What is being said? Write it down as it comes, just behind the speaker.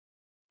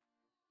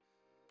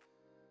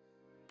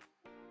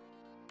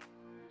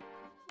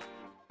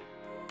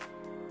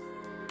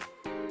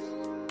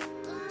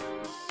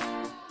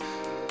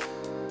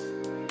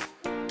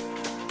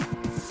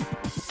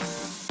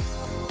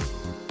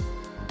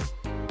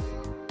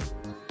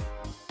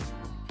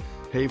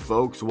Hey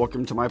folks,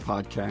 welcome to my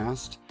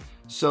podcast.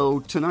 So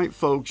tonight,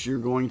 folks, you're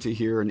going to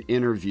hear an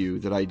interview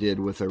that I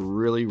did with a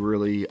really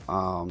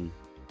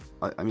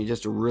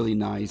just a really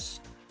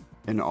nice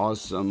and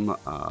awesome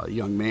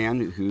young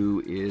man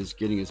who is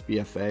getting his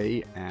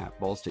BFA at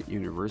Ball State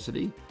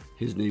University.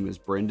 His name is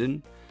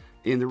Brenden.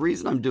 And the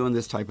reason I'm doing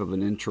this type of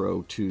an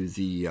intro to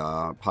the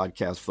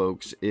podcast,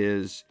 folks,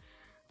 is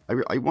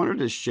I wanted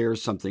to share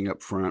something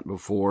up front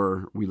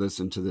before we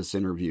listen to this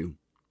interview.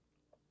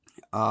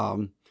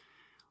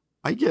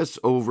 I guess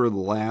over the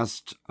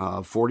last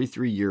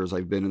 43 years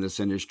I've been in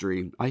this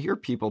industry, I hear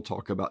people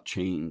talk about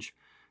change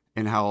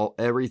and how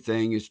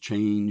everything has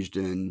changed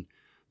and,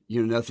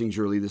 nothing's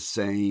really the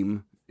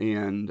same.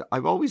 And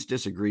I've always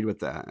disagreed with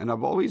that. And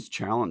I've always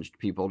challenged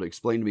people to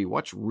explain to me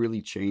what's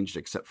really changed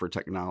except for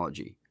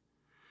technology.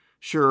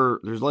 Sure,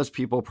 there's less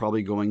people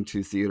probably going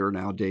to theater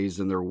nowadays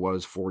than there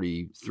was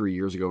 43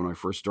 years ago when I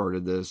first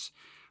started this.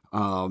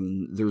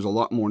 There's a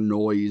lot more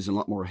noise and a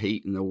lot more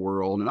hate in the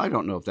world. And I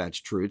don't know if that's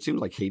true. It seems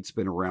like hate's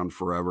been around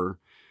forever.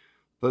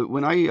 But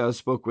when I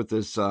spoke with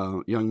this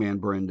young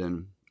man,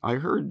 Brenden, I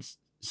heard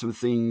some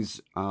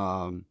things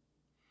that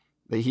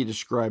he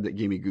described that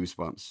gave me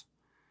goosebumps.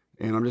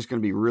 And I'm just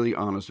going to be really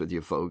honest with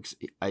you, folks.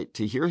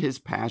 To hear his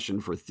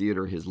passion for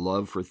theater, his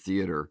love for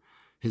theater,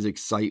 his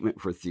excitement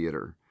for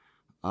theater,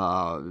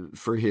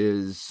 for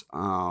his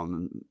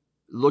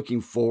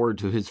looking forward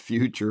to his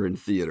future in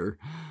theater,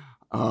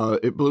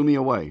 it blew me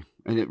away.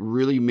 And it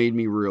really made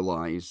me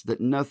realize that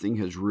nothing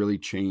has really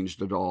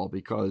changed at all,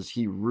 because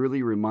he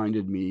really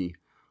reminded me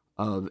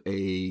of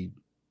a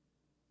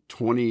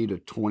 20 to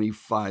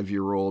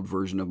 25-year-old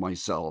version of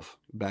myself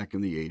back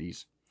in the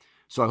 80s.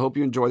 So I hope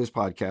you enjoy this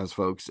podcast,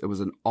 folks. It was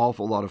an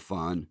awful lot of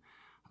fun.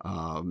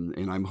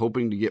 And I'm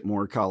hoping to get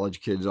more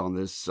college kids on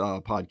this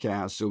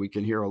podcast so we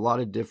can hear a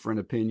lot of different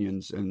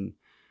opinions. And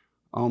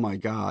oh my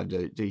God,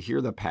 to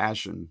hear the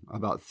passion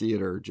about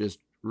theater just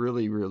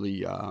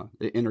really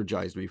it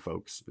energized me,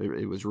 folks.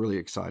 It was really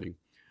exciting.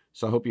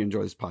 So I hope you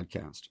enjoy this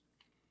podcast.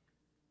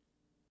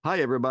 Hi,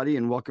 everybody,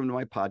 and welcome to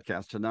my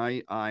podcast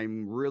tonight.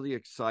 I'm really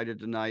excited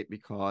tonight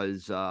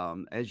because,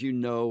 as you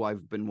know,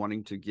 I've been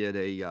wanting to get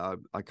a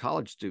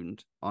college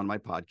student on my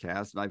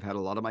podcast, and I've had a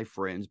lot of my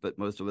friends, but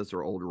most of us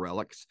are old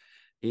relics.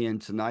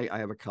 And tonight I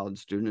have a college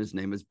student. His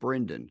name is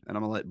Brenden, and I'm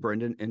going to let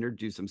Brenden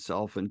introduce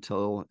himself and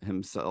tell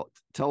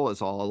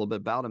us all a little bit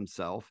about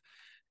himself.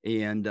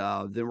 And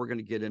then we're going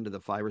to get into the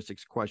 5 or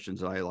 6 questions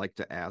that I like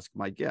to ask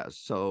my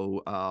guests.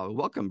 So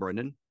welcome,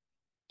 Brenden.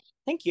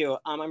 Thank you.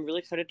 I'm really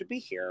excited to be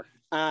here.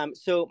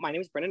 So my name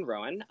is Brenden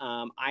Rowan.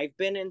 I've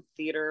been in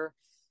theater.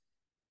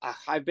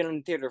 I've been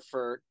in theater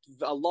for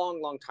a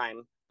long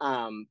time.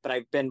 But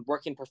I've been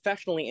working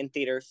professionally in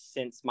theater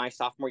since my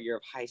sophomore year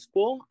of high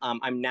school.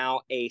 I'm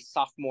now a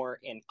sophomore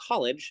in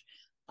college.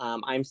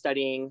 I'm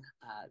studying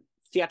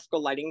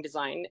theatrical lighting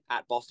design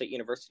at Ball State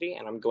University,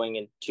 and I'm going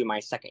into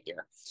my second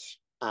year.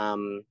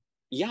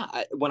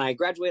 When I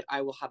graduate,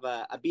 I will have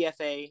a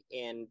BFA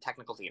in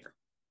technical theater.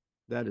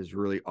 That is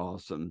really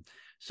awesome.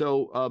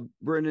 So,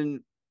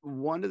 Brenden,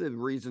 one of the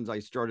reasons I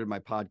started my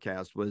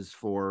podcast was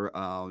for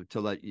to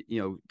let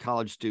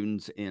college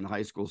students and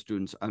high school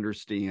students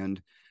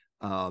understand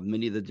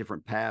many of the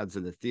different paths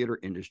in the theater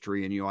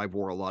industry. And I've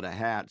wore a lot of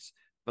hats,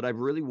 but I've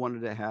really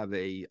wanted to have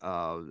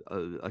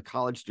a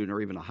college student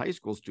or even a high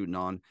school student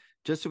on,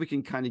 just so we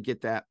can kind of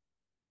get that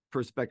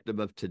perspective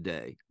of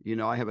today.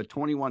 I have a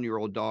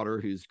 21-year-old daughter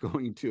who's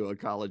going to a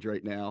college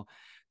right now.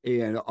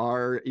 And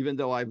even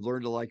though I've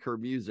learned to like her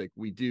music,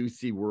 we do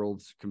see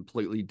worlds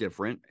completely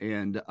different.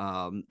 And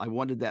I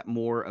wanted that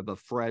more of a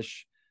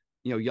fresh,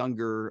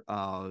 younger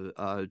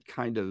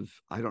kind of,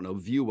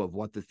 view of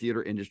what the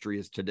theater industry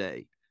is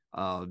today.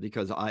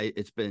 Because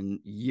it's been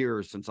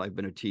years since I've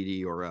been a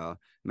TD or a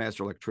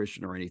master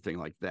electrician or anything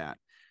like that.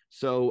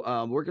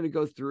 So we're going to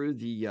go through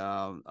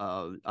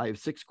I have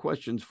 6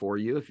 questions for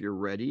you if you're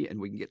ready,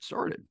 and we can get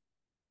started.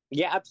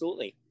 Yeah,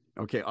 absolutely.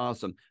 Okay,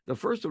 awesome. The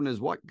first one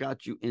is, what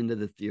got you into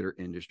the theater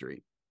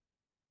industry?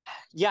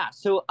 Yeah,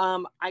 so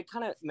I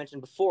kind of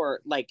mentioned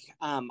before,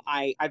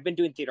 I've been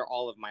doing theater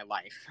all of my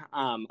life.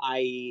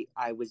 I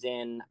was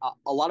in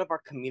a lot of our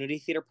community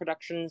theater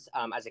productions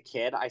as a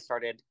kid. I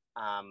started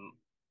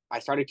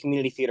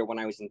community theater when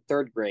I was in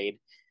 3rd grade.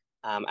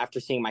 After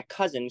seeing my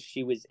cousin,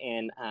 she was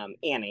in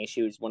Annie.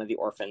 She was one of the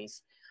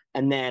orphans.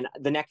 And then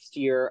the next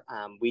year,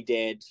 we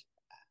did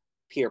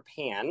Peter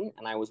Pan,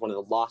 and I was one of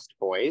the Lost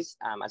Boys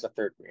as a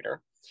 3rd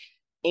grader.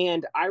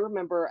 And I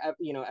remember,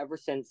 ever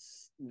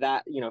since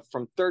that,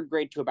 from 3rd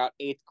grade to about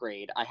 8th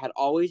grade, I had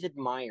always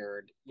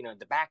admired,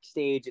 the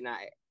backstage. And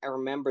I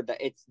remember that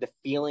it's the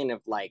feeling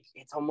of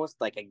it's almost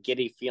like a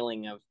giddy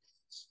feeling of,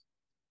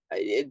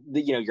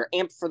 you're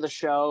amped for the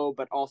show,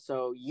 but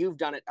also you've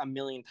done it a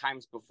million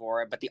times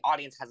before, but the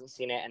audience hasn't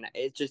seen it. And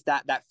it's just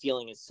that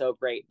feeling is so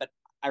great. But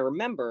I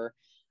remember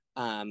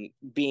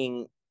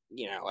being,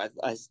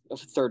 a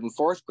 3rd and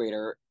 4th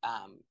grader,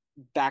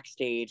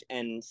 backstage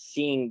and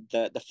seeing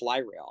the fly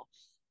rail.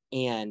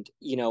 And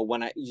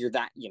when you're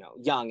that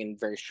young and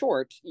very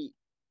short,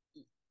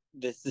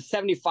 the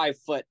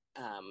 75-foot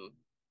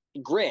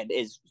grid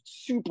is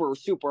super,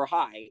 super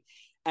high.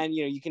 And,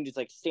 you can just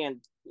like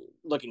stand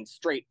looking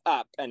straight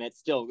up and it's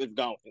still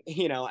going,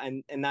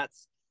 and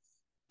that's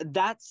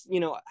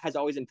has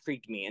always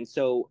intrigued me. And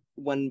so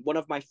when one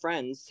of my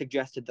friends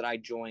suggested that I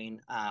join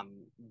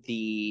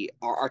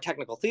our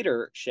technical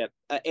theater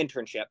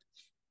internship,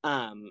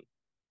 um,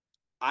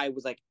 I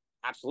was like,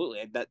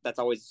 absolutely, that's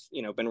always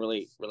been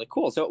really, really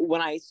cool. So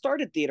when I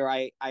started theater,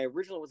 I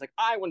originally was like,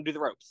 I want to do the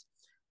ropes,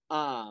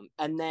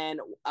 and then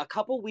a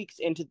couple weeks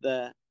into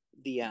the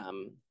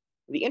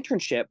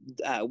internship,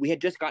 we had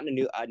just gotten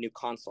a new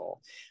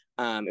console.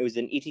 It was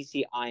an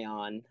ETC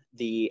Ion,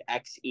 the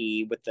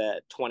XE with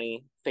the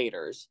 20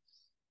 faders.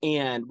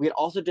 And we had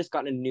also just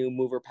gotten a new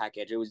mover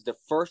package. It was the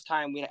first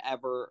time we had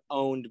ever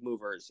owned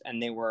movers.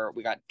 And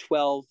we got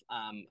 12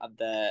 of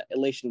the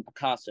Elation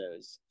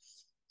Picassos.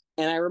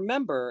 And I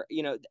remember,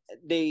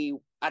 they,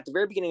 at the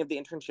very beginning of the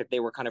internship, they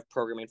were kind of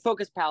programming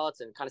focus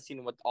palettes and kind of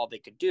seeing what all they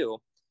could do.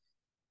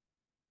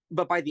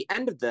 But by the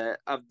end of the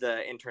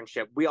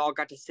internship, we all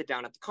got to sit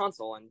down at the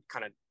console and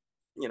kind of,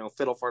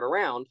 fiddle fart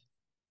around.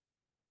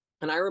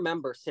 And I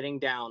remember sitting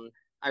down.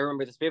 I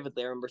remember this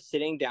vividly. I remember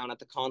sitting down at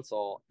the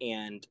console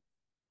and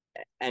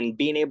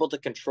being able to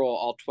control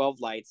all 12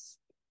 lights,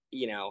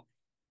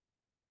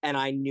 and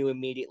I knew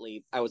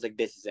immediately. I was like,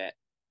 this is it.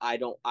 I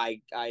don't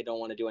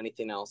want to do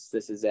anything else.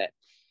 This is it.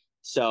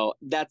 So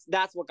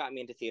that's what got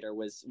me into theater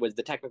was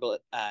the technical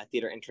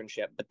theater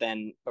internship. But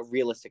then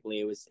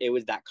realistically, it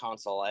was that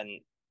console, and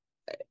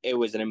it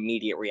was an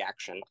immediate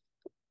reaction.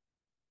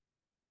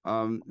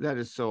 That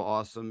is so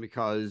awesome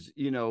because,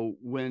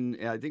 when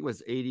I think it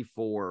was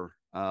 84,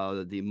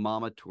 the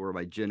Mama Tour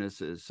by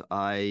Genesis,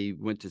 I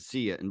went to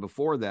see it. And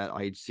before that,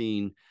 I had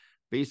seen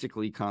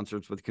basically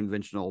concerts with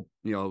conventional,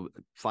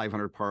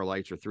 500 par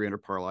lights or 300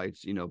 par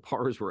lights,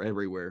 pars were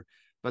everywhere.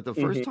 But the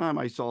first time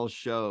I saw a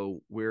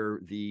show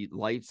where the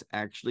lights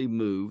actually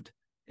moved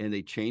and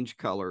they changed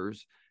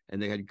colors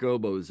and they had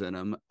gobos in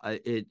them,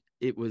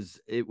 it was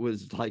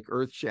like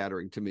earth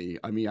shattering to me.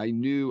 I mean, I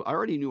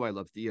already knew I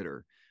loved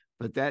theater,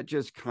 but that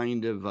just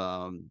kind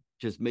of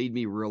just made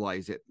me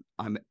realize that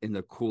I'm in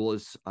the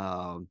coolest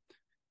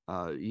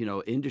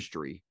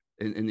industry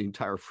in the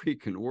entire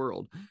freaking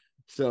world.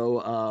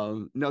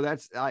 So no,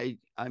 I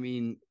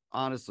mean,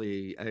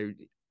 honestly,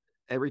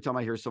 every time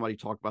I hear somebody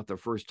talk about their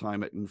first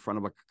time in front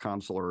of a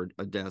console or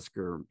a desk,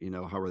 or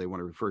however they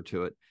want to refer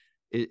to it,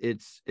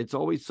 it's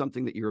always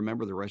something that you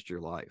remember the rest of your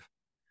life.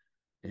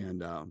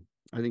 And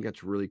I think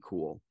that's really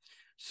cool.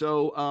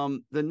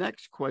 So the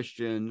next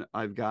question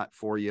I've got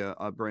for you,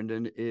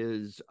 Brenden,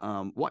 is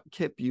what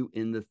kept you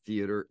in the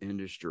theater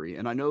industry?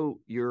 And I know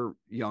you're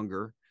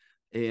younger,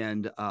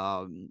 and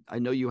I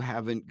know you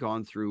haven't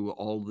gone through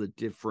all the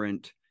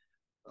different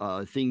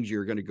things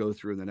you're going to go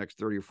through in the next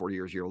 30 or 40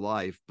 years of your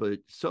life, but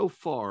so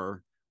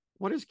far,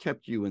 what has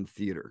kept you in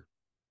theater?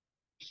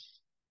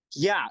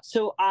 Yeah.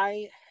 So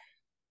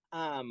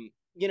um,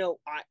 you know,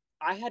 I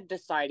I had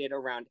decided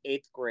around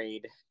eighth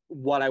grade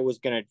what I was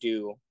gonna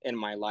do in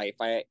my life.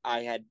 I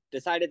had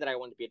decided that I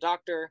wanted to be a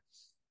doctor.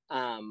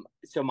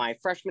 So my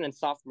freshman and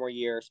sophomore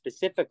year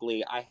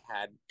specifically, I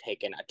had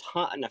taken a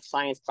ton of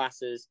science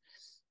classes.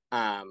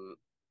 Um,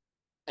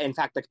 in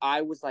fact, like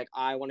I was like,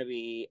 I want to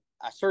be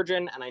a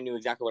surgeon, and I knew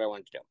exactly what I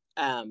wanted to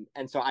do.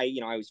 And so I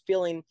was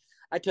feeling.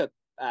 I took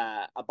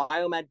a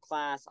biomed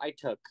class. I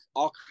took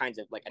all kinds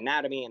of like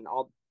anatomy and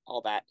all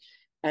that.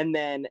 And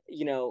then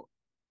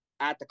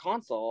at the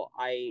console,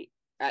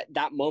 at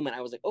that moment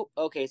I was like, oh,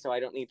 okay, so I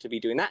don't need to be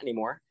doing that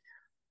anymore.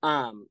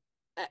 Um,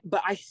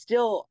 but I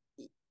still,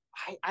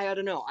 I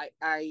don't know.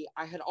 I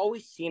had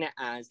always seen it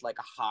as like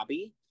a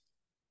hobby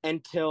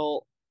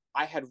until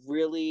I had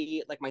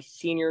really like my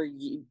senior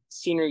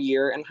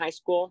year in high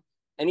school,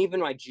 and even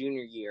my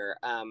junior year.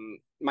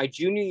 My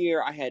junior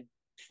year, I had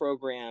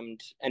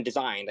programmed and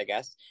designed, I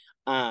guess,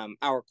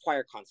 our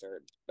choir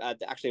concert.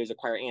 Actually, it was a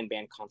choir and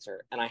band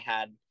concert, and I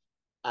had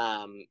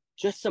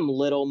just some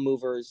little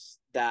movers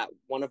that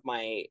one of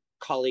my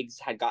colleagues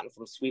had gotten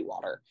from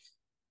Sweetwater.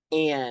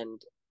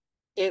 And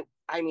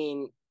I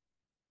mean,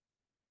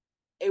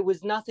 it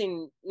was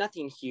nothing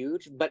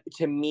huge, but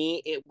to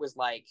me, it was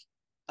like,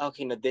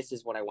 okay, no, this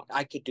is what I want.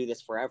 I could do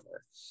this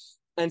forever.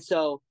 And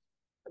so,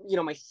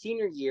 my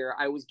senior year,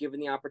 I was given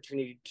the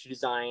opportunity to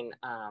design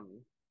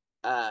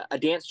a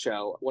dance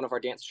show, one of our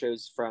dance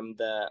shows from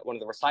one of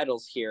the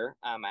recitals here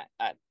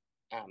at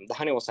the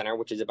Honeywell Center,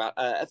 which is about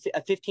a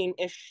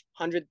 15-ish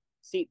hundred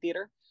seat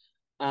theater.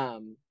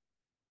 So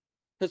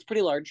it's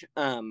pretty large.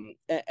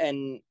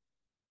 And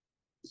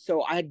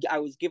so I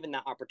was given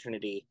that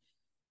opportunity,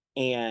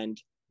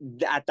 and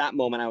at that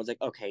moment I was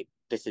like, okay,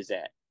 this is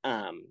it.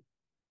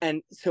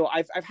 And so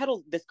I've had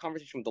this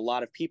conversation with a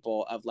lot of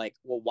people of like,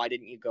 well, why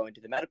didn't you go into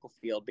the medical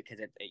field? Because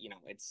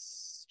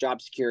it's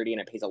job security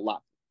and it pays a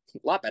lot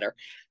better.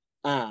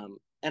 And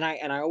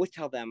I always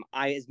tell them,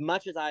 as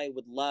much as I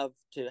would love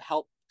to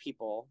help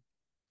people,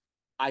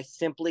 I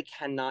simply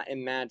cannot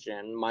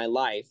imagine my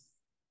life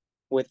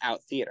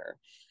without theater.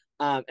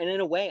 And in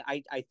a way,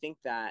 I think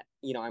that,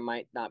 I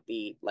might not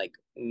be like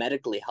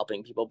medically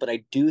helping people, but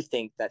I do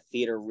think that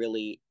theater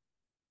really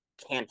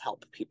can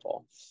help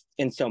people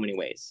in so many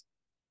ways.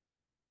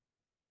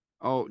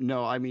 Oh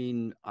no, I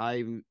mean,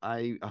 I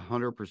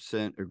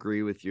 100%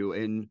 agree with you.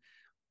 And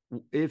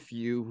if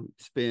you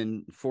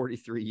spend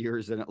 43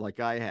 years in it like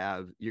I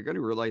have, you're going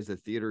to realize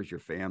that theater is your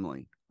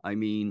family. I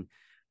mean,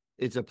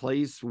 it's a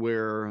place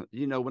where,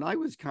 when I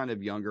was kind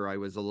of younger, I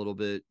was a little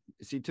bit,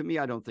 see, to me,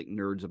 I don't think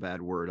nerd's a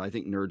bad word. I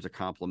think nerd's a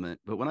compliment.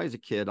 But when I was a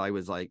kid, I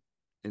was like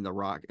in the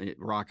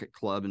rocket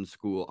club in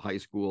school, high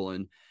school,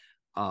 and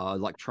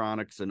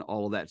electronics and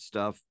all of that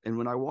stuff. And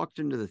when I walked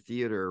into the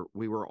theater,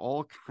 we were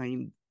all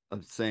kind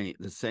of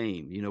the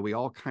same. We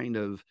all kind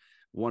of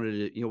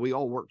wanted to, we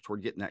all worked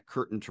toward getting that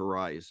curtain to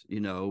rise,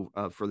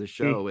 for the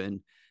show.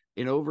 And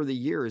over the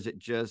years,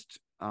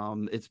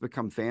 it's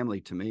become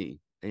family to me.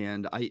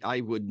 And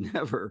I would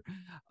never,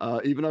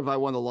 even if I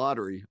won the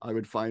lottery, I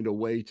would find a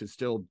way to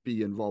still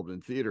be involved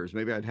in theaters.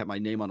 Maybe I'd have my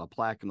name on a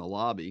plaque in the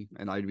lobby,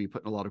 and I'd be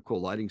putting a lot of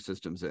cool lighting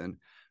systems in.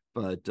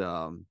 But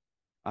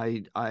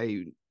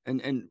I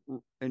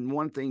and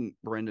one thing,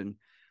 Brenden,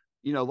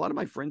 a lot of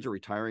my friends are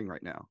retiring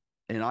right now.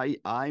 And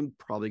I'm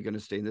probably going to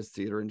stay in this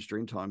theater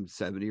industry until I'm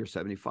 70 or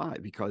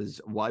 75,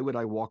 because why would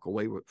I walk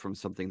away from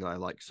something that I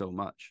like so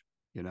much,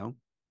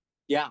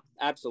 Yeah,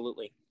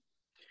 absolutely.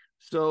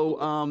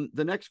 So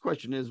the next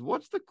question is,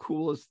 what's the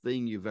coolest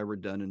thing you've ever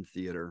done in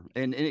theater?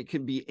 And it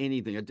could be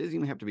anything. It doesn't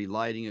even have to be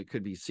lighting. It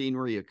could be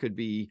scenery. It could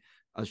be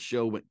a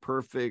show went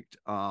perfect.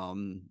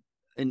 And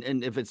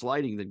if it's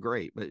lighting, then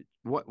great. But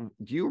what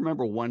do you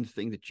remember one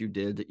thing that you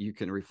did that you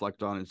can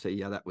reflect on and say,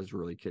 yeah, that was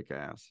really kick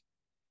ass?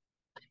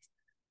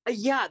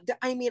 Yeah,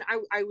 I mean,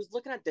 I was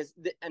looking at this,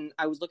 and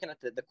I was looking at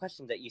the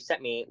questions that you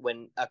sent me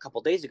when a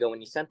couple days ago when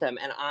you sent them,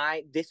 and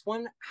this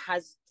one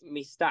has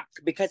me stuck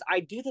because I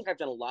do think I've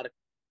done a lot of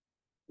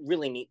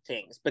really neat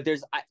things, but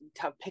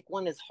to pick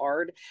one is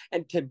hard,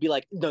 and to be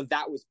like, no,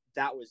 that was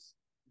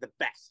the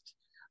best,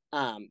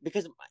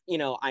 because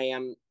I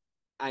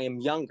am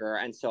younger,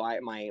 and so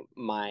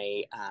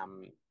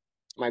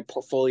my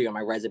portfolio, my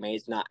resume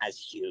is not as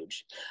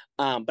huge.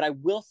 But I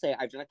will say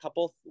I've done a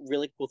couple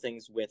really cool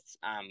things with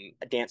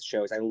dance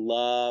shows. I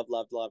love,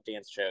 love, love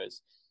dance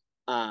shows.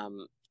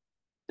 Um,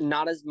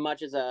 Not as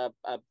much as a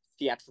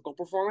theatrical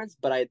performance,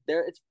 but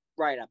it's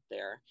right up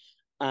there.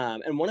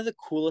 And one of the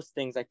coolest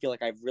things I feel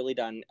like I've really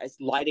done is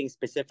lighting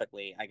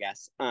specifically, I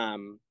guess.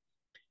 I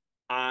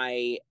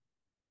I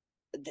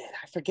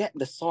forget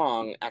the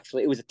song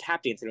actually. It was a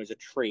tap dance and it was a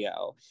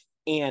trio.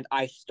 And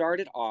I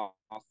started off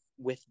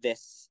with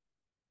this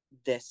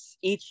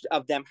each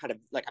of them had a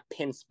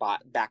pin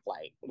spot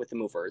backlight with the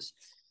movers.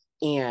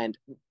 And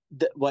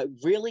what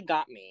really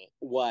got me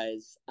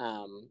was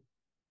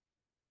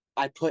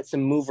I put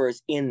some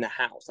movers in the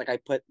house. Like I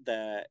put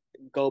the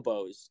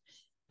gobos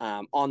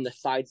on the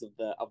sides of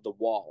the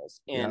walls,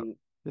 Yep. and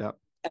Yep.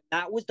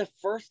 that was the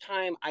first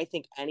time I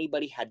think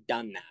anybody had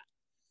done that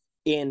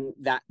in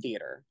that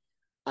theater,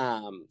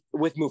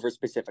 with movers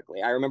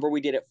specifically. I remember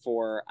we did a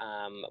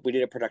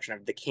production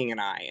of The King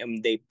and I,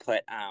 and they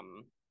put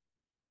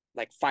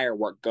like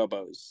firework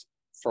gobos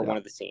for one Yep.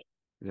 of the scenes.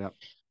 Yep.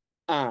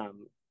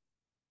 Um,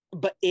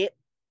 but it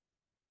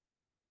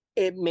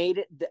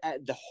made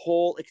the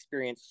whole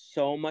experience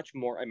so much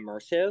more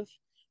immersive,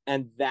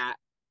 and that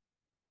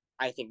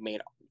I think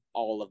made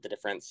all of the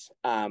difference.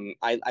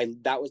 I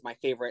that was my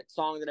favorite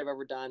song that I've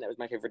ever done. That was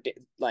my favorite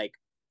like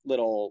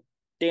little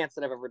dance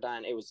that I've ever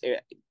done.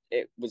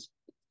 It was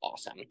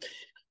awesome.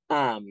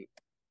 Um,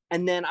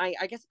 and then I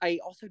guess I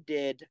also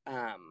did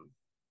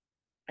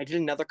I did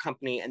another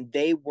company, and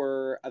they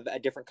were a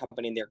different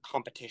company in their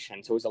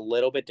competition, so it was a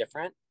little bit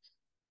different.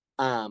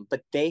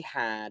 But they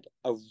had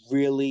a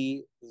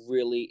really,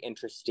 really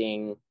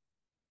interesting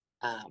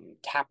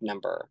tap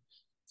number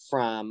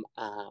from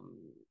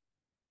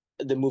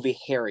the movie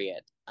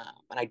Harriet,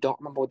 and I don't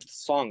remember what the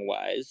song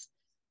was.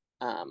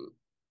 Um,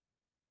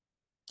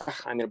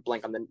 I'm gonna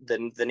blank on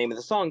the name of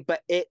the song,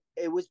 but it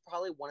was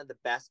probably one of the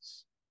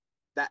best.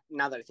 That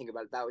now that I think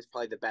about it, that was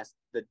probably the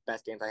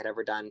best dance I had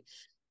ever done,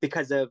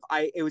 because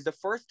it was the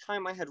first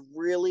time I had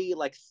really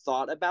like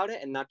thought about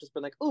it and not just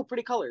been like, oh,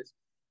 pretty colors.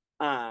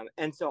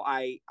 And so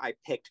I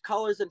picked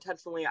colors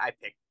intentionally, I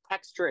picked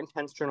texture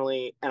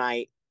intentionally, and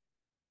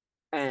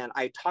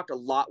I talked a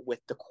lot with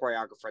the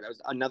choreographer. That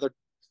was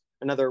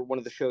another one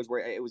of the shows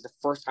where it was the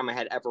first time I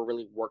had ever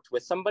really worked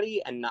with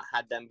somebody and not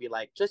had them be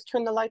like, just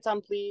turn the lights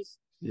on, please.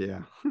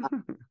 Yeah.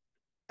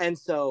 And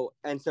so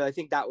I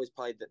think that was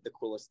probably the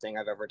coolest thing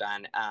I've ever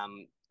done.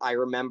 I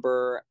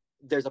remember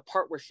there's a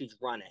part where she's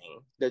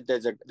running.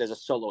 There's a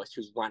soloist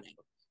who's running,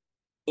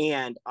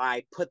 and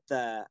I put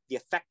the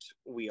effect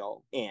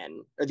wheel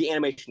in, or the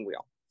animation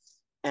wheel,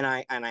 and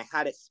I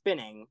had it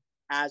spinning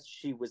as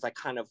she was like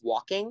kind of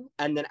walking,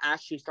 and then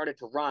as she started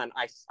to run,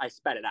 I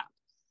sped it up.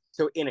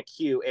 So in a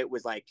cue, it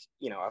was like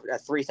a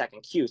 3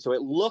 second cue, so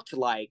it looked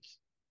like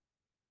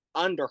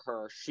under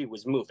her she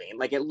was moving,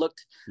 like it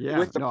looked Yeah.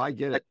 with the No, I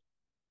get like,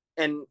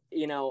 it. and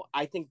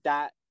I think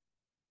that,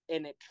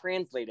 and it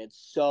translated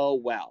so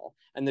well,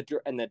 and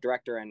the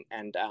director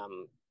and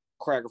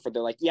choreographer,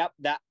 they're like, yep,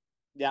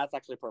 that's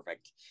actually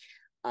perfect.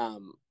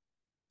 um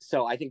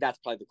so I think that's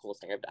probably the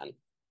coolest thing I've done.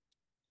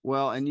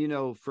 Well, and you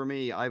know, for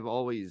me, I've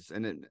always,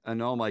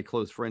 and all my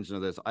close friends know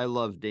this, I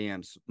love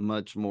dance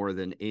much more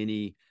than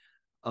any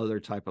other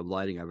type of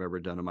lighting I've ever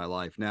done in my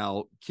life.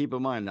 Now, keep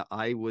in mind,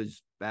 I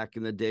was back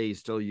in the day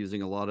still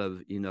using a lot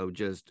of,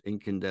 just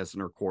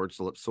incandescent or quartz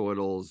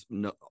ellipsoidals,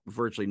 no,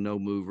 virtually no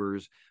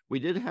movers. We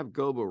did have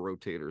gobo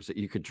rotators that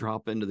you could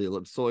drop into the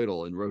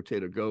ellipsoidal and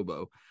rotate a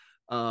gobo.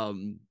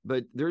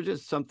 But there's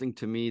just something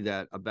to me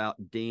that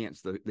about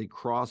dance, the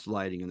cross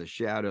lighting and the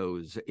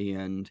shadows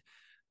and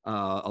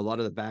a lot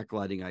of the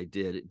backlighting I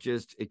did,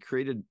 it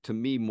created to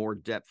me more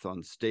depth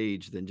on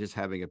stage than just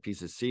having a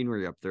piece of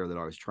scenery up there that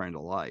I was trying to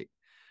light.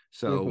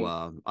 So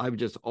Mm-hmm. I've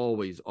just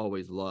always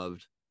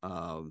loved,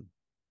 and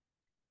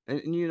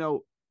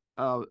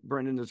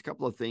Brenden, there's a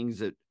couple of things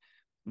that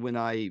when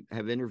I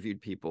have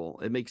interviewed people,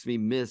 it makes me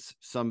miss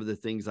some of the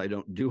things I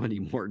don't do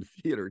anymore in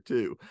theater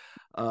too,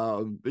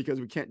 because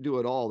we can't do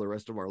it all the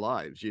rest of our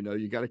lives. You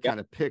got to Yep. kind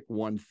of pick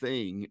one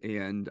thing,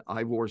 and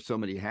I wore so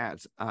many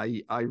hats.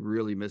 I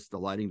really miss the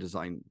lighting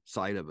design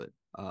side of it,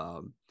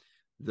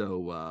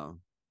 though.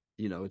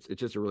 It's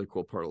just a really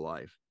cool part of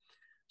life.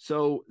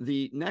 So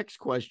the next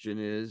question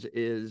is,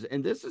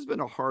 and this has been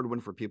a hard one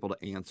for people to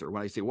answer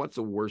when I say, what's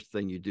the worst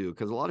thing you do?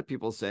 Because a lot of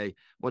people say,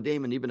 well,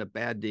 Damon, even a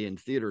bad day in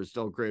theater is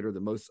still greater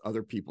than most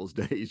other people's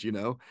days.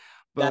 That's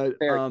But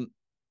fair.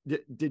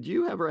 did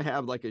you ever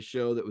have like a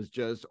show that was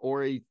just,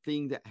 or a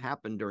thing that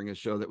happened during a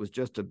show that was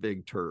just a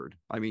big turd?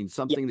 I mean, Yeah.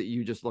 something that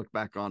you just look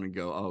back on and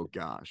go, oh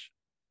gosh.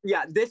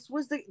 Yeah, this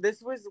was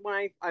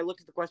when I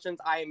looked at the questions,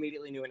 I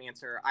immediately knew an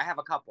answer. I have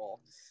a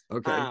couple.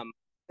 Okay. Um,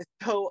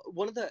 so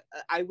one of the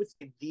I would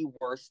say the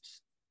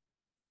worst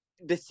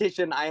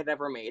decision I had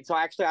ever made. So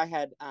actually I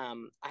had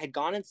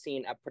gone and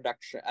seen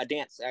a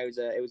dance.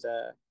 It was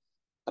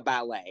a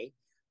ballet.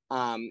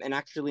 And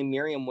actually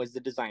Miriam was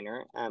the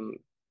designer. And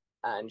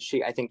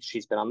I think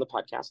she's been on the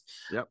podcast.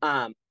 Yep.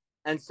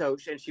 And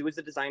she was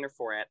the designer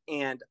for it.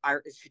 And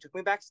she took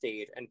me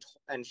backstage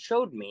and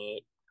showed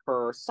me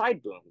her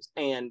side booms.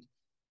 And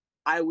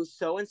I was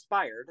so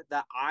inspired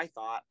that I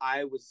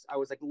was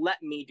like,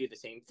 let me do the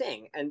same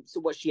thing. And so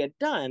what she had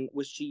done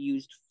was she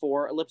used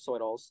four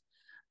ellipsoidals,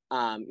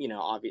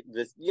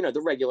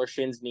 the regular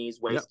shins, knees,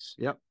 Yep. waist,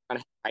 Yep. kind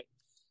of height.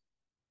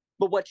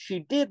 But what she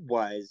did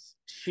was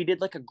she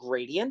did like a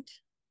gradient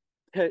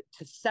to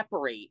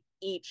separate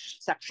each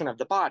section of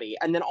the body,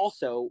 and then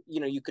also,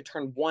 you could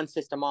turn one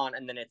system on,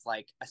 and then it's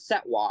like a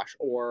set wash,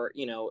 or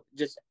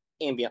just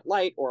ambient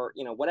light, or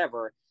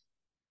whatever.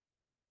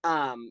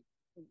 Um,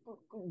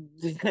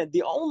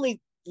 the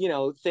only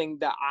thing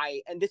that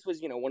and this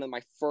was one of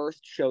my first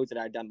shows that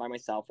I'd done by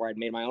myself, where I'd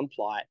made my own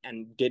plot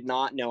and did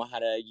not know how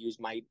to use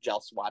my gel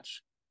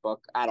swatch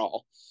book at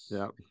all.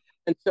 Yep.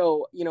 And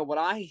so, what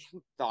I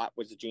thought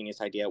was a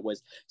genius idea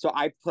was, so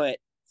I put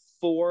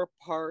four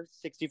par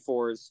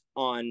 64s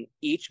on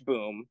each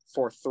boom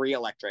for three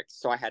electrics.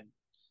 So I had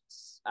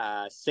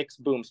six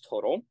booms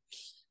total,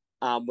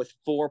 with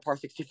four par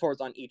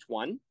 64s on each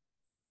one.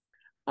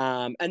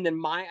 And then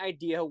my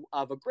idea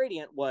of a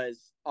gradient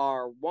was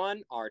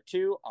R1,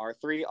 R2,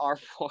 R3,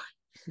 R4.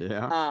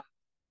 Yeah. Uh,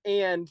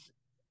 and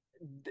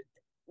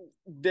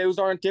those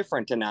aren't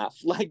different enough.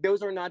 Like,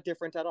 those are not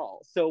different at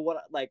all. So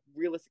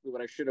realistically,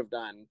 what I should have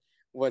done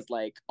was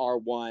like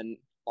R1,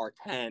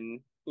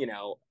 R10, Yep.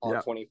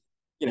 R20,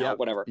 Yep.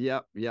 whatever.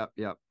 Yep. Yep.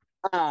 Yep.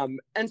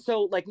 And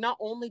so, like, not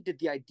only did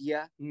the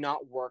idea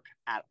not work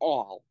at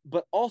all,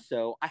 but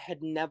also I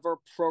had never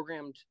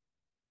programmed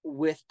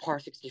with par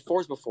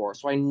 64s before,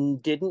 so I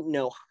didn't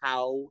know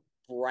how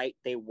bright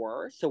they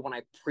were. So when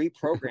I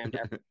pre-programmed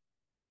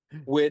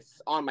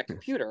with on my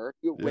computer,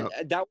 when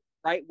Yep. that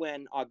right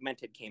when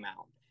Augmented came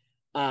out.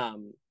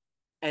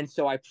 And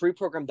so I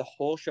pre-programmed the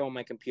whole show on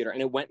my computer,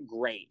 and it went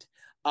great.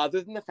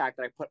 Other than the fact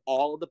that I put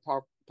all of the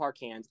par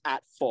cans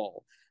at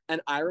full, and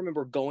I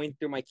remember going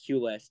through my cue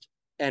list,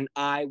 and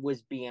I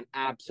was being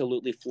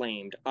absolutely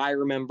flamed. I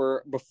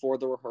remember before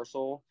the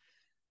rehearsal,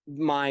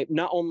 my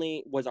not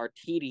only was our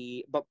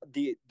TD, but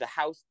the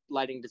house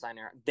lighting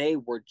designer, they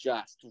were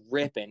just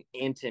ripping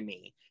into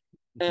me.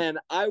 And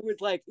I was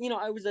like,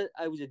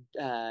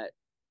 it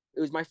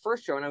was my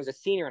first show, and I was a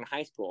senior in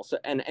high school, so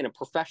and in a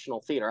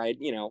professional theater.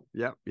 Yep.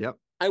 Yep.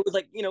 I was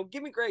like,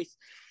 give me grace.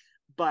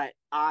 But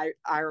I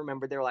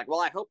remember they were like,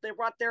 well, I hope they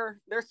brought their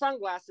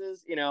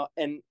sunglasses,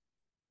 and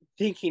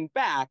thinking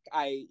back,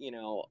 I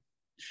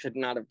should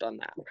not have done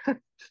that.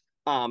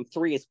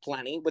 Three is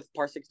plenty with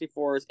par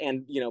 64s,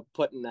 and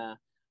putting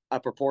a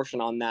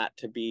proportion on that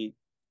to be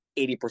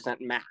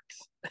 80% max.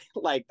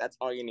 Like, that's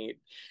all you need.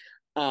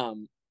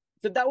 Um,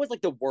 so that was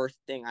like the worst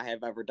thing I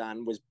have ever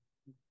done, was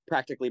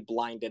practically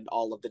blinded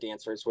all of the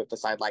dancers with the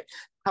side light.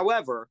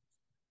 However,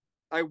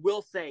 I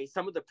will say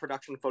some of the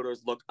production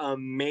photos look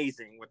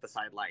amazing with the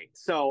side light.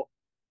 So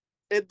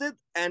it did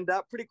end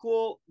up pretty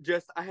cool.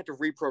 Just I had to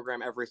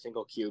reprogram every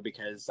single cue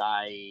because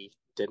I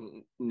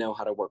didn't know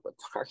how to work with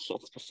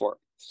parkings before.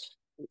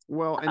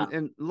 Well,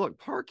 and look,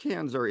 park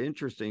cans are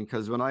interesting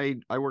because when I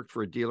worked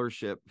for a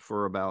dealership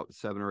for about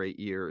 7 or 8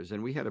 years,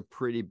 and we had a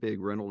pretty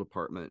big rental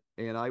department,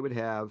 and I would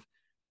have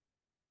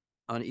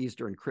on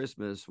Easter and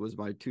Christmas was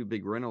my two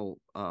big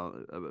rental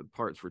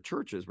parts for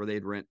churches, where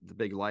they'd rent the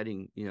big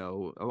lighting,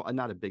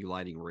 not a big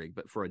lighting rig,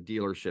 but for a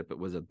dealership, it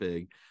was a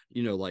big,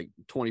 like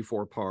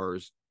 24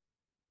 pars,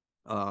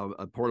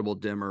 a portable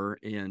dimmer,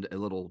 and a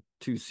little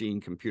 2-scene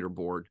computer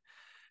board.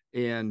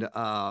 And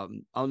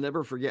I'll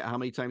never forget how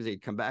many times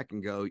they'd come back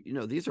and go,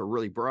 these are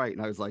really bright.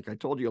 And I was like, I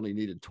told you only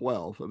needed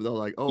 12. And they're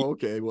like, oh,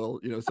 okay.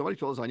 Well, somebody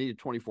told us I needed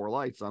 24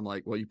 lights. I'm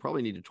like, well, you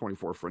probably needed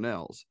 24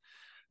 Fresnels.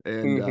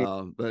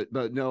 And but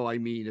no, I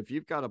mean, if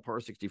you've got a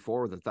par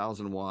 64 with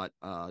 1,000-watt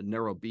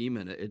narrow beam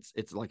in it,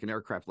 it's like an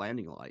aircraft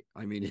landing light.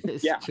 I mean,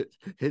 it's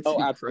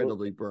incredibly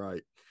absolutely.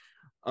 bright.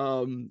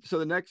 So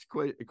the next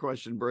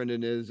question,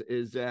 Brenden,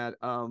 is that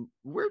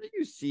where do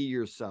you see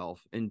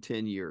yourself in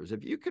 10 years?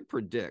 If you could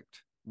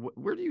predict,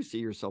 where do you see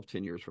yourself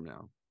 10 years from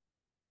now?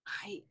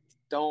 I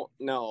don't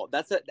know.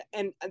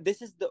 And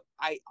this is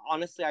I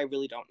honestly, I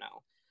really don't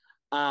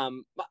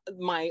know.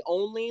 My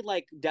only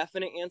like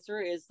definite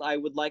answer is I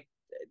would like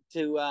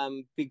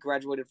to be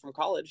graduated from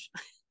college.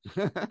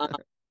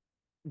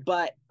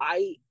 But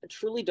I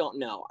truly don't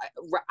know.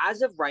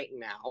 As of right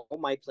now,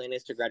 my plan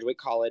is to graduate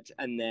college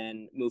and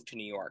then move to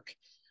New York,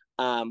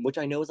 which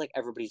I know is like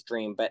everybody's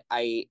dream. But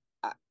I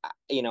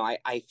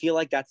feel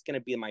like that's going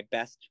to be my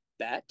best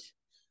bet,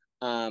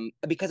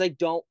 because I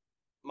don't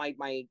my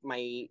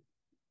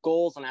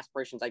goals and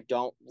aspirations. I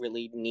don't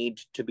really need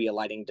to be a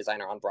lighting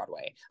designer on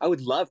Broadway. I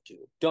would love to.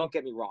 Don't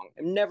get me wrong.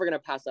 I'm never going to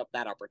pass up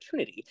that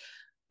opportunity,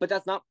 but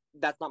that's not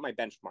my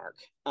benchmark.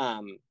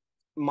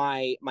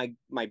 My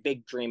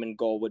big dream and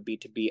goal would be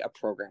to be a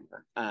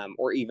programmer,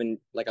 or even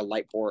like a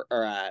light board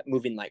or a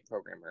moving light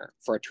programmer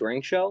for a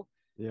touring show.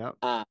 Yeah.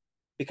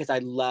 Because I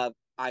love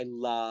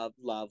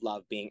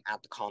being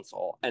at the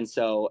console. And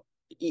so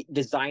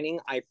designing,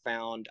 I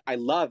found I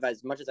love,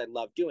 as much as I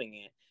love doing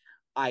it,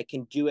 I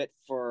can do it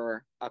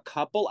for a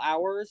couple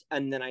hours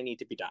and then I need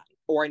to be done,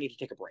 or I need to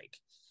take a break.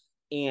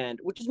 And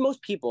which is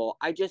most people,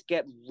 I just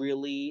get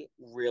really,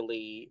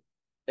 really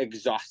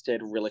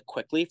exhausted really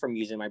quickly from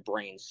using my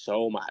brain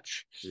so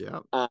much.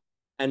 Yeah.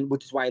 And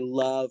which is why I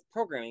love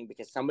programming,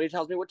 because somebody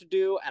tells me what to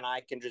do and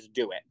I can just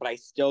do it. But I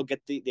still get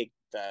the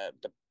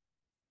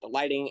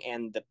lighting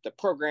and the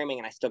programming,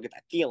 and I still get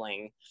that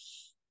feeling.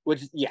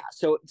 Which yeah,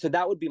 so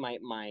that would be my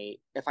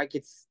if I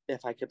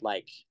could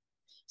like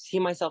see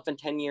myself in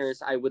 10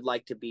 years, I would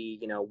like to be,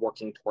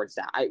 working towards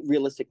that. I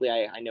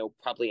know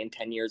probably in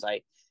 10 years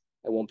I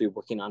won't be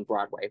working on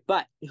Broadway,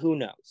 but who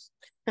knows?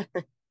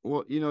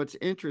 Well, it's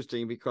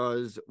interesting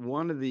because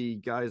one of the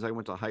guys I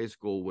went to high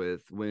school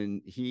with,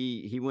 when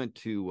he went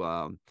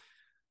to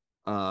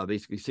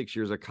basically 6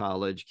 years of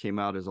college, came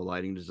out as a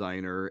lighting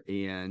designer,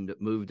 and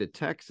moved to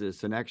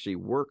Texas and actually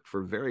worked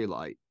for Very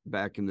Light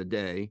back in the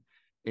day.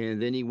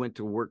 And then he went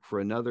to work for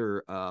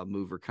another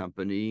mover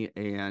company.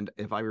 And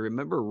if I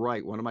remember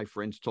right, one of my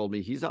friends told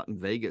me he's out in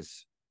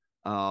Vegas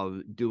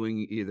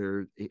doing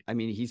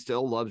he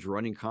still loves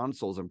running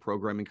consoles and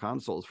programming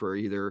consoles for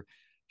either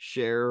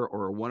Share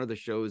or one of the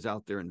shows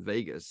out there in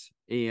Vegas.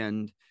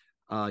 And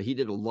he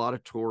did a lot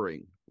of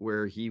touring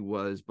where he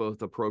was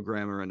both a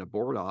programmer and a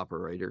board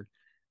operator.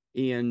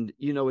 And,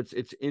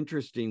 it's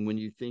interesting when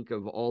you think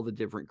of all the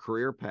different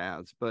career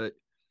paths, but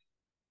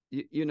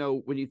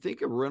when you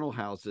think of rental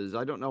houses,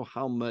 I don't know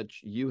how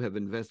much you have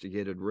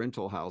investigated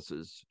rental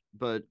houses,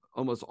 but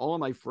almost all of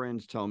my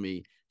friends tell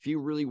me, if you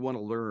really want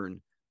to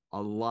learn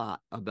a lot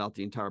about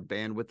the entire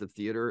bandwidth of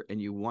theater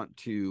and you want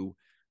to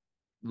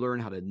learn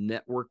how to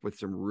network with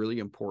some really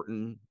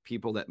important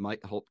people that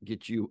might help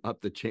get you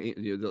up the chain,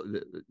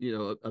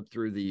 up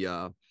through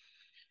the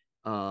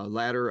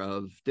ladder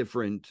of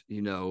different,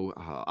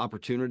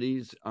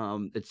 opportunities.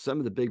 It's some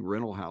of the big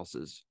rental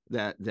houses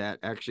that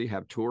actually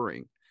have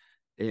touring.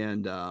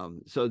 And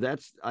so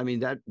that's, I've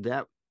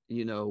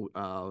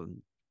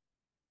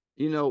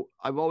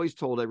always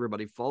told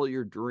everybody, follow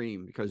your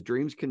dream, because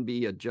dreams can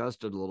be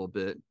adjusted a little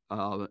bit.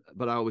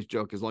 But I always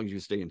joke, as long as you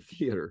stay in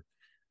theater.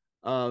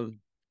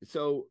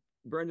 So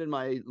Brenden,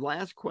 my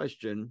last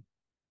question,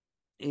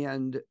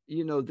 and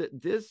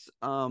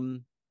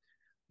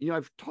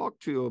I've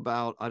talked to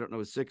about, I don't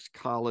know, 6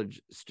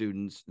 college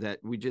students that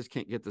we just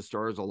can't get the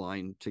stars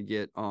aligned to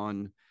get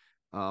on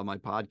my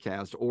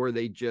podcast, or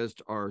they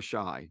just are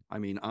shy. I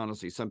mean,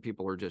 honestly, some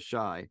people are just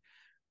shy.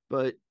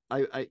 But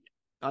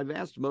I've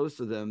asked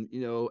most of them,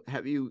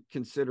 have you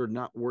considered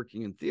not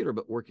working in theater,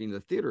 but working in the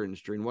theater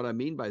industry? And what I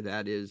mean by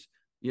that is,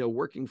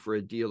 working for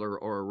a dealer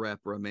or a rep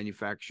or a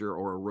manufacturer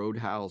or a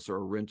roadhouse or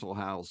a rental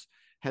house.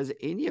 Has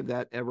any of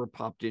that ever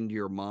popped into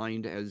your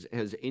mind? Has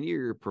any of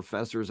your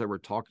professors ever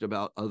talked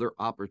about other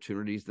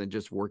opportunities than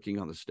just working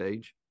on the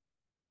stage?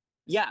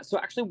 Yeah, so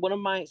actually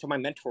my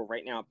mentor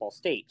right now at Ball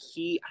State,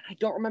 I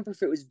don't remember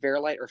if it was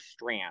Verilight or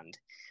Strand.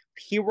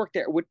 He worked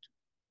there, which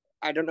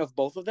I don't know if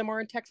both of them are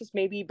in Texas,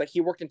 maybe, but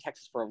he worked in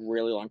Texas for a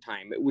really long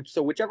time.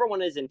 So whichever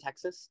one is in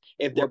Texas,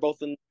 if they're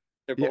both in,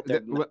 they're both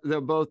there. They're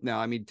both now.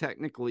 I mean,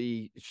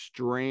 technically,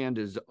 Strand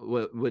is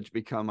which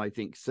become, I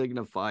think,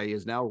 Signify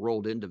is now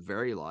rolled into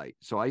Very Light.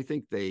 So I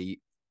think they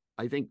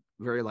I think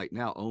Very Light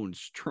now owns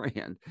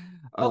Strand.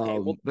 Okay,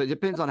 well, But it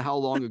depends on how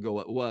long ago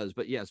it was.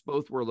 But yes,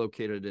 both were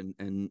located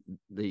in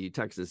the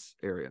Texas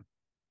area.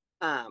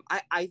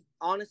 I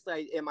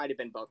honestly, it might have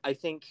been both. I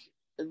think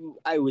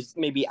I was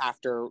maybe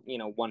after,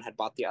 one had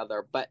bought the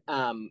other, but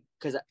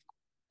because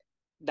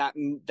that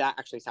that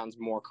actually sounds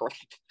more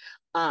correct.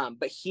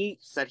 But he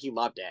said he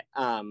loved it.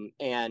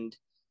 And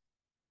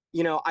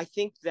I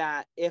think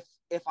that if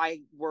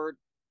I were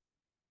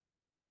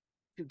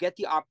to get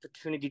the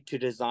opportunity to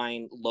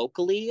design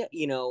locally,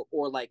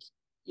 or like,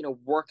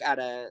 work at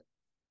a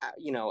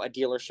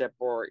dealership,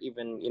 or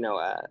even,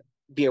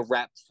 be a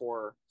rep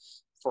for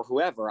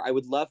whoever, I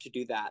would love to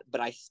do that.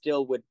 But I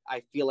feel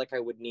like I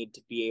would need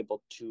to be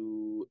able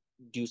to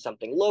do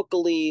something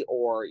locally,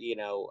 or,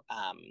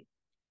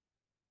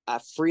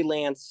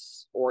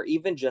 freelance, or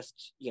even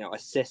just,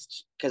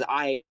 assist, because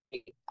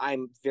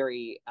I'm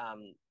very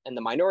in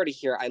the minority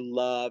here. I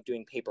love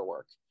doing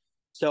paperwork.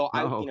 So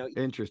Oh,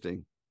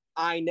 interesting.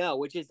 I know,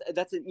 which is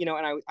that's and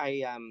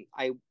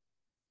I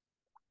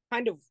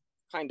kind of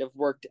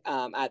worked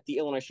at the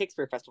Illinois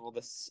Shakespeare Festival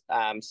this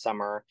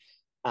summer.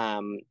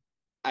 Um,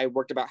 I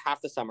worked about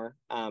half the summer,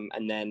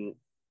 and then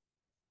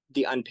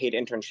the unpaid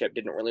internship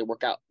didn't really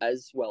work out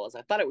as well as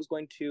I thought it was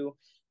going to.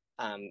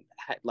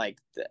 Had like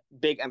the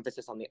big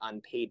emphasis on the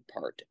unpaid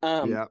part.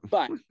 Yeah.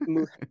 But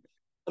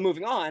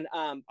moving on,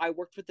 I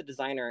worked with the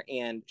designer,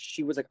 and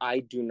she was like, I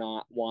do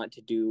not want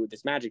to do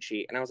this magic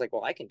sheet. And I was like,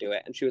 well, I can do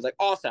it. And she was like,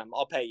 awesome,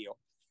 I'll pay you.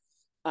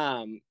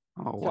 Um,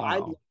 Oh, so I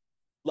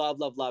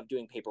wow. love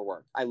doing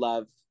paperwork. I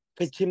love,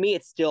 because to me,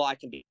 it's still, I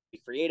can be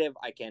creative.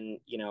 I can,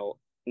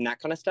 and that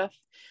kind of stuff.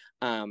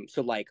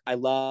 So like, I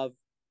love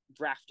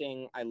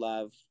drafting. I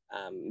love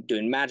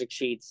doing magic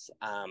sheets,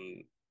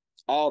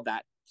 all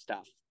that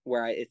stuff.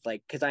 It's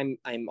like, because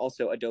I'm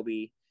also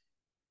Adobe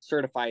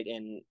certified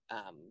in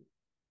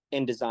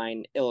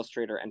InDesign,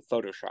 Illustrator, and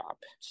Photoshop.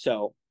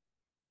 So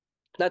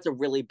that's a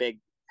really big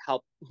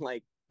help.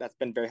 Like, that's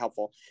been very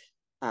helpful.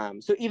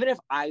 So even if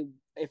I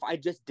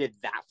just did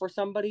that for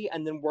somebody,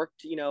 and then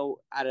worked,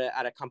 at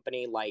a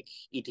company like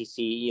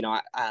ETC,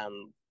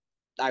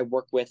 I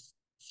work with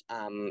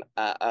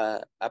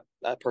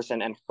a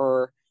person, and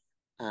her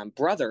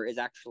brother is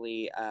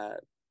actually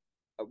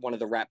one of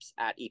the reps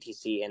at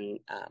ETC in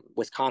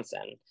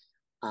Wisconsin.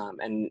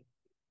 And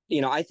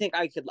I think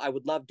I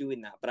would love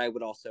doing that, but I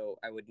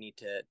would need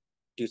to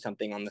do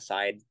something on the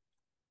side.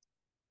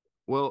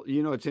 Well,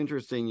 what's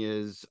interesting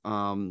is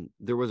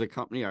there was a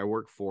company I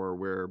worked for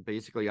where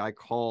basically I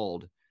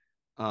called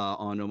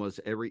on almost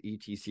every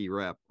ETC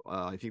rep.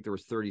 I think there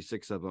was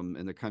 36 of them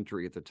in the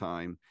country at the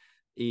time.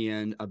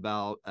 And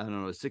about, I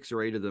don't know, 6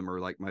 or 8 of them are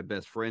like my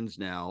best friends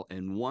now.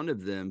 And one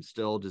of them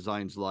still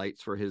designs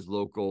lights for his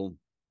local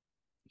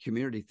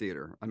community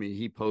theater. I mean,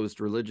 he posts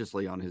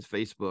religiously on his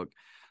Facebook.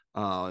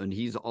 And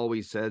he's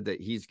always said that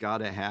he's got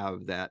to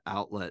have that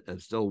outlet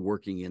of still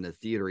working in a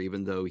theater,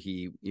 even though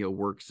he,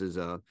 works as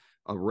a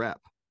rep.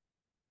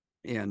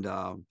 And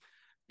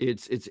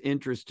it's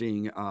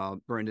interesting,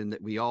 Brenden,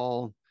 that we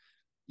all,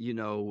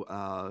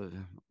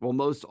 well,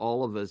 most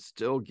all of us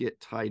still get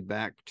tied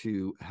back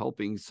to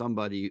helping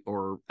somebody,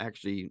 or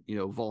actually,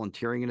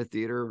 volunteering in a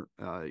theater.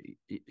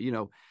 You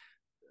know,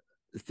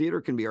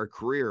 Theater can be our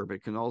career, but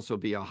it can also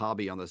be a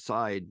hobby on the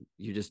side.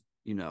 You just,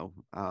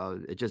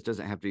 it just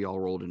doesn't have to be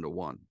all rolled into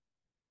one.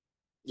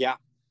 Yeah,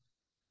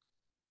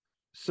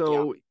 yeah,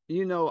 So,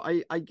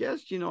 I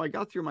guess, I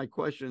got through my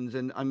questions,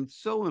 and I'm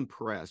so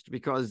impressed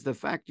because the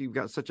fact you've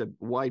got such a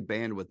wide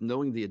bandwidth,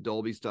 knowing the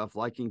Adobe stuff,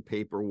 liking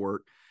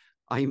paperwork.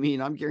 I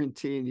mean, I'm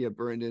guaranteeing you,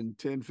 Brenden,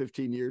 10,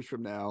 15 years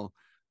from now,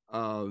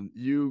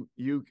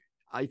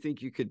 I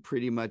think you could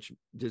pretty much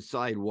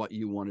decide what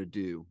you want to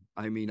do.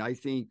 I mean, I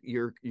think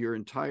your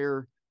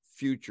entire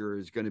future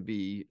is going to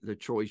be the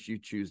choice you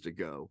choose to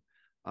go.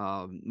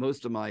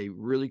 Most of my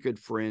really good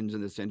friends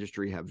in this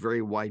industry have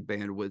very wide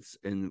bandwidths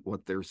in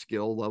what their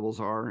skill levels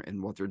are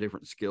and what their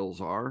different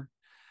skills are.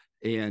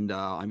 And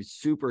I'm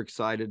super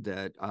excited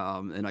that,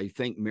 and I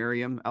thank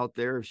Miriam out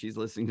there, if she's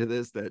listening to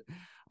this, that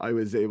I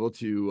was able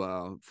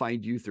to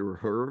find you through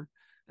her.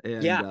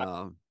 And,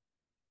 yeah,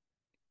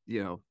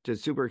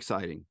 just super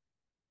exciting.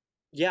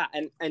 yeah.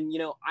 And and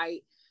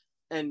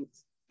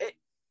it,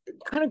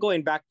 kind of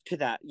going back to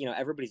that,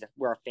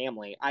 we're a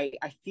family. I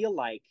feel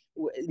like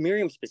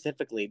Miriam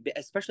specifically,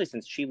 especially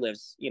since she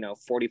lives,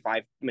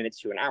 45 minutes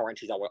to an hour, and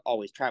she's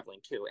always traveling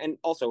too, and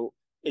also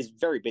is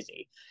very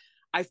busy.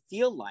 I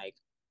feel like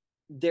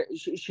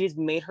she's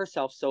made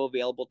herself so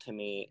available to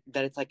me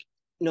that it's like,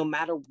 no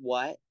matter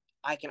what,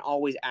 I can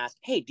always ask,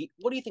 hey,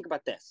 what do you think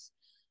about this?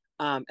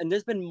 And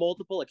there's been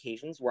multiple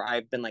occasions where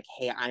I've been like,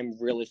 hey, I'm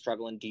really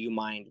struggling. Do you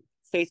mind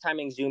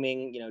FaceTiming,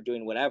 Zooming,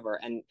 doing whatever?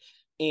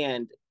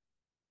 And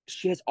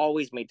she has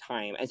always made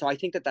time. And so I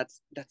think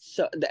that's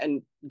so,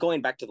 and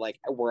going back to like,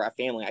 we're a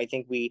family, I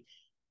think we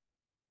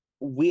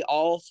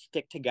all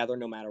stick together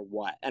no matter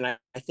what. And I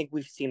think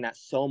we've seen that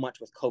so much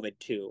with COVID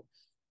too.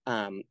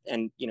 And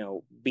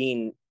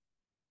being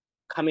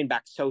coming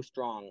back so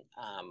strong.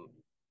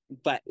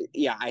 But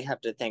yeah, I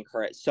have to thank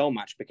her so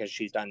much because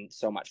she's done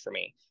so much for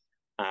me.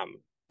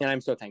 And I'm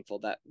so thankful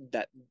that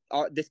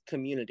this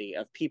community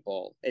of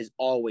people is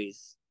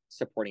always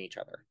supporting each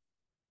other.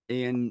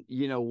 And,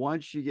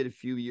 once you get a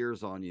few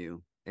years on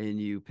you and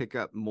you pick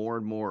up more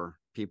and more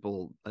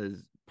people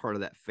as part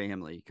of that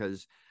family,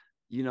 because,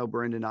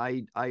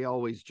 Brenden, I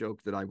always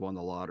joke that I won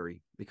the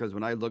lottery, because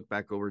when I look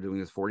back over doing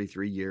this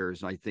 43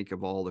 years, and I think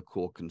of all the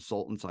cool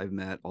consultants I've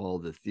met, all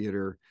the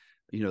theater,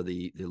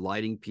 the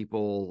lighting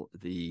people,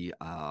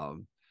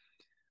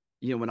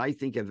 when I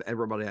think of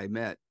everybody I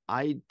met,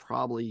 I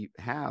probably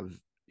have,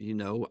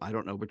 I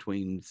don't know,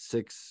 between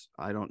 6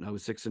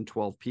 and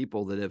 12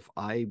 people that if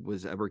I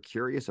was ever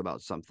curious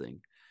about something,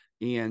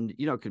 and,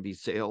 it could be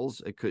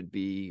sales, it could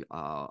be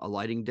a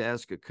lighting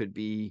desk, it could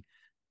be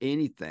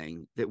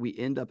anything, that we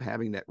end up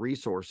having that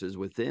resources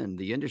within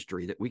the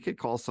industry that we could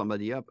call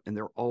somebody up and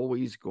they're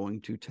always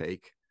going to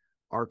take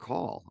our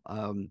call.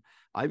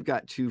 I've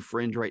got 2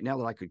 friends right now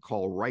that I could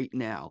call right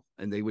now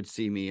and they would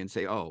see me and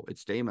say, "Oh,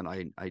 it's Damon.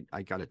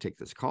 I got to take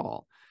this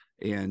call."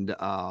 And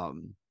I'll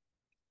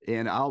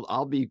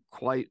be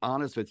quite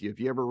honest with you. If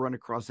you ever run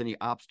across any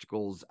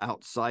obstacles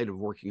outside of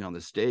working on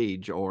the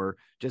stage, or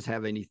just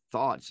have any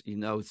thoughts,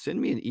 send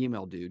me an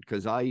email, dude.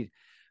 Because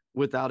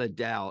without a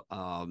doubt,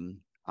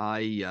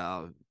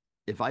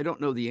 if I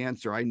don't know the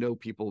answer, I know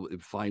people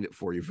find it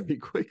for you very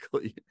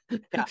quickly.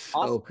 Yeah,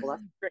 awesome. Well,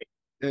 that's great.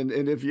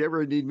 And if you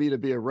ever need me to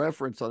be a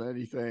reference on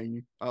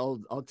anything,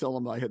 I'll tell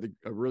them I had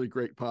a really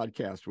great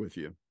podcast with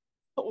you.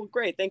 Oh,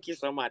 great. Thank you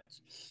so much.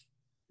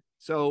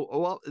 So,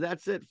 well,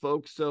 that's it,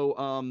 folks. So,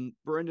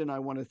 Brenden, I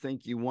want to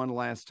thank you one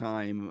last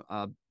time,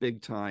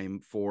 big time,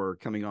 for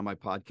coming on my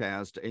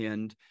podcast.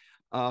 And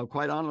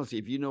quite honestly,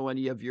 if you know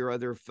any of your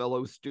other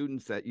fellow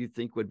students that you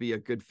think would be a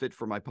good fit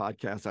for my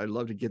podcast, I'd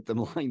love to get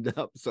them lined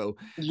up. So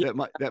Yeah.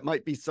 that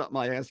might be something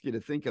I ask you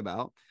to think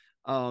about.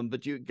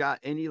 But you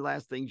got any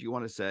last things you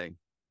want to say?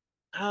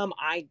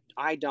 I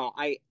don't.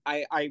 I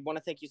want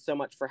to thank you so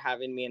much for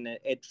having me, and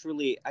it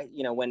truly,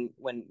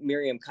 when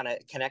Miriam kind of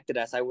connected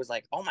us, I was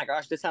like, oh my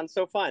gosh, this sounds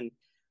so fun.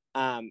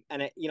 And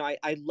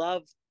I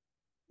love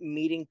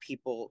meeting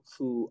people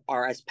who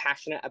are as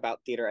passionate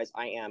about theater as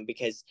I am,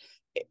 because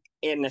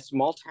in a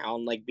small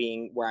town, like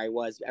being where I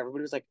was,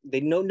 everybody was like,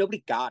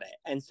 nobody got it.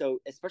 And so,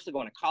 especially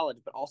going to college,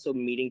 but also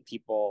meeting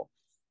people,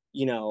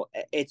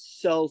 it's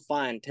so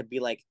fun to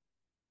be like,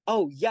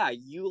 oh yeah,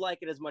 you like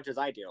it as much as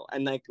I do,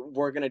 and like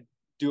we're gonna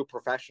do it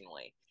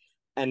professionally.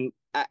 And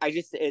I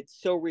just,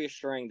 it's so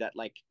reassuring that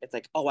like it's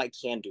like, oh, I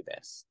can do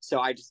this. So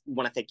I just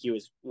want to thank you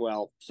as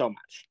well so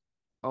much.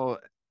 Oh,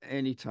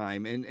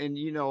 anytime. And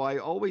I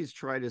always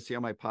try to say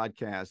on my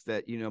podcast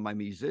that, my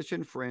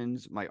musician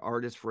friends, my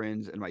artist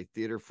friends, and my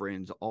theater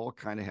friends all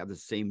kind of have the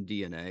same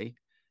DNA.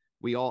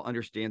 We all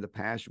understand the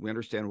passion. We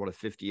understand what a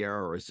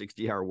 50-hour or a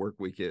 60-hour work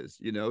week is,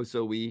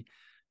 so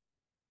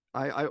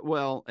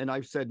well, and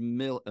I've said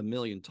a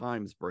million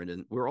times,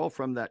 Brenden, we're all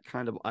from that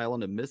kind of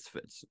island of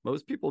misfits.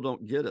 Most people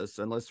don't get us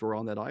unless we're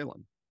on that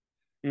island.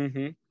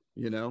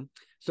 Mm-hmm.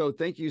 So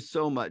thank you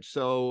so much.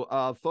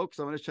 So folks,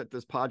 I'm going to shut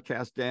this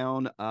podcast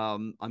down.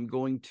 I'm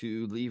going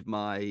to leave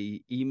my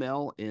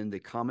email in the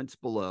comments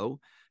below,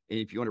 and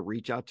if you want to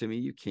reach out to me,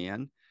 you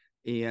can.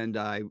 And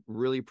I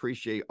really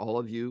appreciate all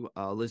of you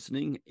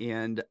listening.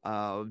 And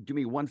do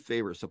me one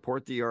favor: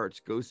 support the arts.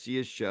 Go see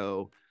a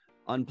show.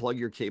 Unplug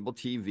your cable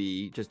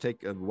TV, just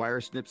take a wire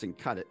snips and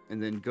cut it,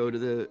 and then go to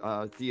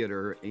the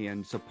theater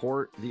and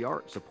support the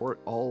art, support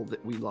all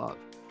that we love.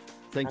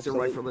 Thanks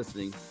everybody for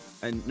listening.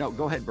 And no,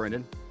 go ahead,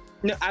 Brenden.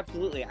 No,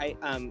 absolutely. I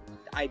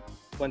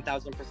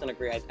 1000%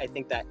 agree. I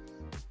think that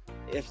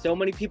if so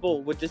many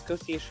people would just go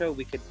see a show,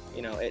 we could,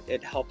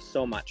 it helps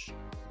so much.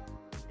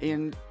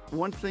 And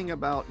one thing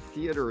about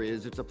theater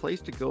is it's a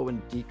place to go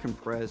and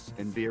decompress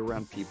and be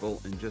around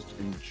people and just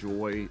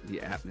enjoy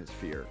the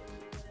atmosphere.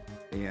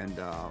 And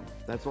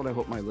that's what I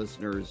hope my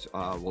listeners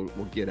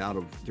will get out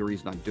of the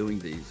reason I'm doing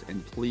these.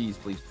 And please,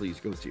 please,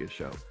 please go see a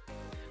show.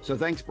 So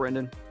thanks,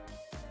 Brenden.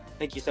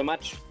 Thank you so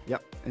much.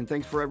 Yep. And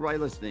thanks for everybody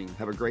listening.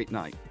 Have a great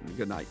night.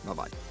 Good night.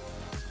 Bye-bye.